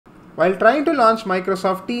While trying to launch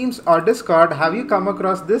Microsoft Teams or Discord, have you come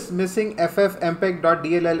across this missing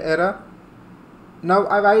FFMPEG.DLL error? Now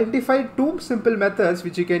I've identified two simple methods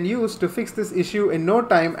which you can use to fix this issue in no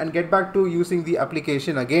time and get back to using the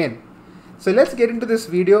application again. So let's get into this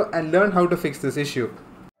video and learn how to fix this issue.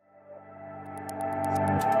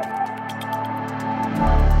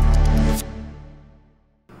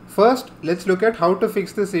 First, let's look at how to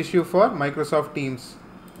fix this issue for Microsoft Teams.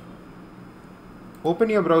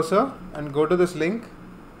 Open your browser and go to this link.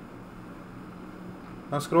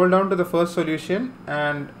 Now scroll down to the first solution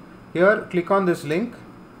and here click on this link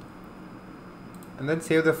and then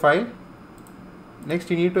save the file.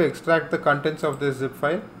 Next you need to extract the contents of this zip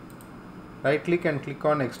file. Right click and click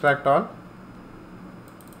on extract all.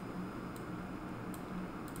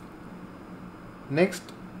 Next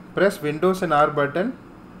press Windows and R button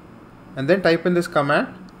and then type in this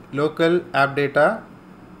command local app data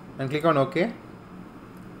and click on OK.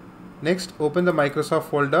 Next open the Microsoft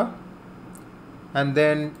folder and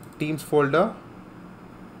then Teams folder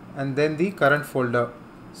and then the current folder.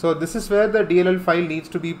 So this is where the DLL file needs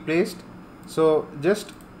to be placed. So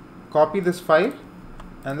just copy this file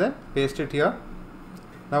and then paste it here.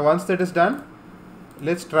 Now once that is done,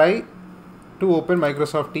 let's try to open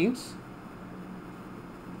Microsoft Teams.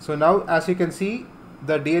 So now as you can see,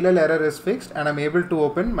 the DLL error is fixed and I'm able to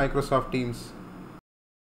open Microsoft Teams.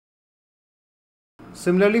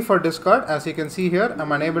 Similarly for Discord, as you can see here,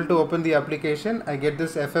 I'm unable to open the application. I get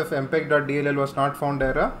this FFMPEG.DLL was not found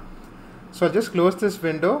error. So just close this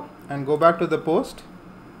window and go back to the post,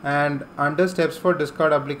 and under steps for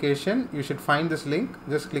Discord application you should find this link.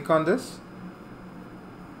 Just click on this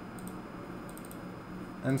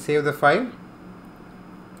and save the file.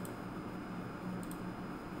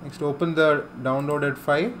 Next open the downloaded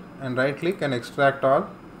file and right click and extract all.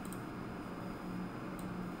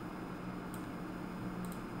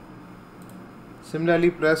 Similarly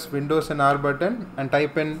press Windows and R button and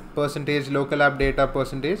type in %local app data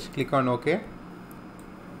 %, click on OK.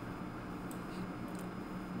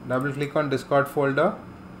 Double click on Discord folder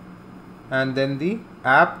and then the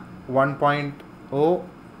app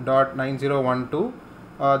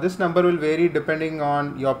 1.0.9012. This number will vary depending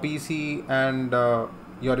on your PC and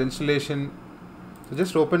your installation. So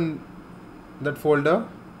just open that folder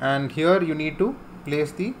and here you need to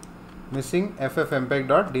place the missing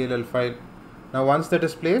FFmpeg.dll file. Now once that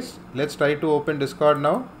is placed, let's try to open Discord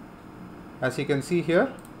now. As you can see here,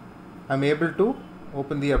 I'm able to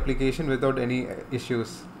open the application without any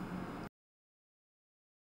issues.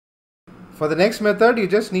 For the next method, you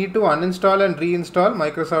just need to uninstall and reinstall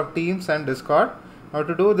Microsoft Teams and Discord. Now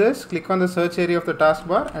to do this, click on the search area of the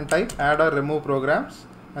taskbar and type add or remove programs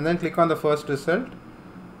and then click on the first result.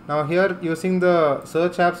 Now here using the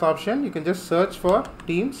search apps option, you can just search for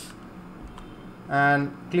Teams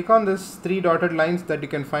and click on this three dotted lines that you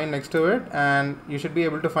can find next to it and you should be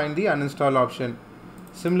able to find the uninstall option.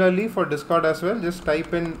 Similarly for Discord as well, just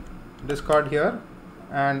type in Discord here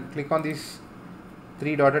and click on these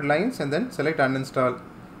three dotted lines and then select uninstall.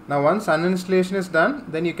 Now once uninstallation is done,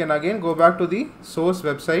 then you can again go back to the source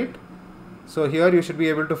website. So here you should be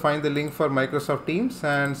able to find the link for Microsoft Teams,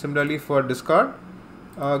 and similarly for Discord.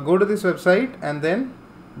 Go to this website and then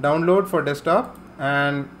download for desktop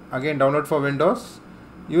and again download for Windows.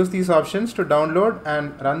 Use these options to download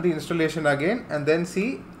and run the installation again and then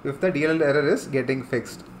see if the DLL error is getting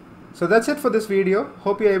fixed. So that's it for this video.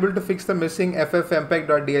 Hope you're able to fix the missing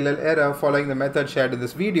FFmpeg.dll error following the method shared in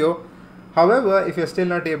this video. However, if you're still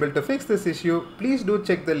not able to fix this issue, please do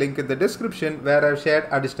check the link in the description where I've shared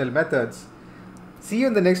additional methods. See you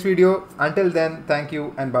in the next video. Until then, thank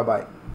you and bye-bye.